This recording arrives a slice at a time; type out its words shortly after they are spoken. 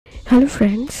Hello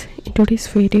friends, in today's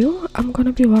video I'm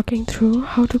gonna be walking through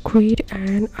how to create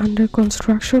an under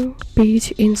construction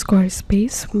page in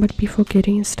Squarespace. But before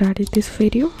getting started this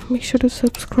video, make sure to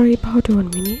subscribe. How to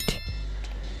 1 minute.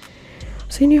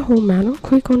 So in your home menu,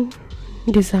 click on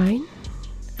design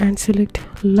and select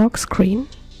lock screen,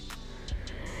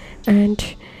 and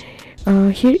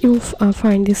here you'll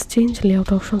find this change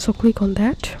layout option, so click on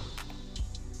that.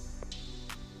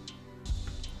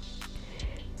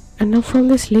 And now from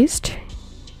this list,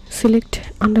 select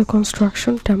under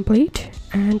construction template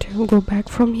and go back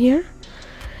from here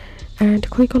and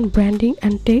click on branding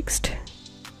and text.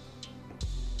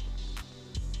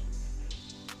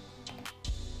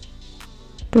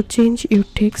 To change your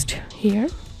text here,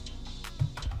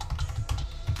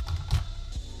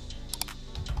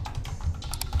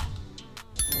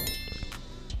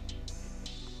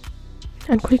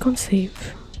 and click on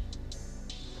save.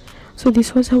 So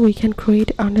this was how we can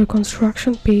create under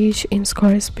construction page in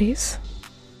Squarespace.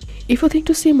 If you think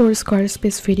to see more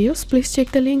Squarespace videos, please check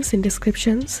the links in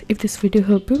descriptions. If this video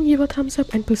helped you, give a thumbs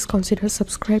up and please consider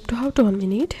subscribe to How to 1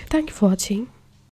 Minute. Thank you for watching.